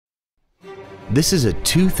This is a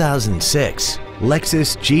 2006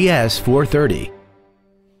 Lexus GS 430.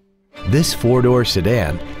 This four-door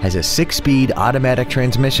sedan has a 6-speed automatic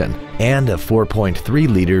transmission and a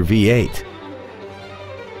 4.3-liter V8.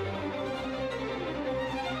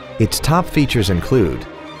 Its top features include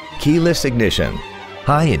keyless ignition,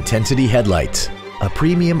 high-intensity headlights, a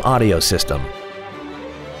premium audio system,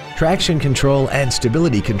 traction control and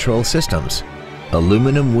stability control systems,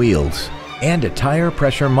 aluminum wheels, and a tire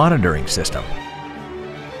pressure monitoring system.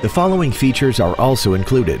 The following features are also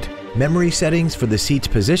included: memory settings for the seat's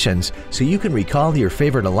positions so you can recall your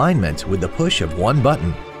favorite alignments with the push of one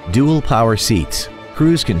button, dual power seats,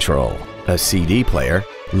 cruise control, a CD player,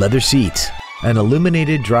 leather seats, an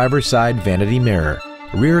illuminated driver's side vanity mirror,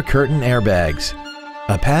 rear curtain airbags,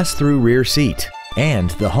 a pass-through rear seat, and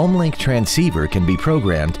the HomeLink transceiver can be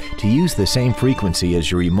programmed to use the same frequency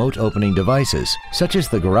as your remote opening devices, such as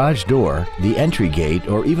the garage door, the entry gate,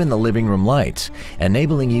 or even the living room lights,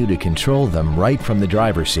 enabling you to control them right from the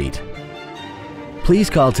driver's seat. Please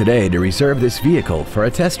call today to reserve this vehicle for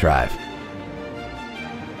a test drive.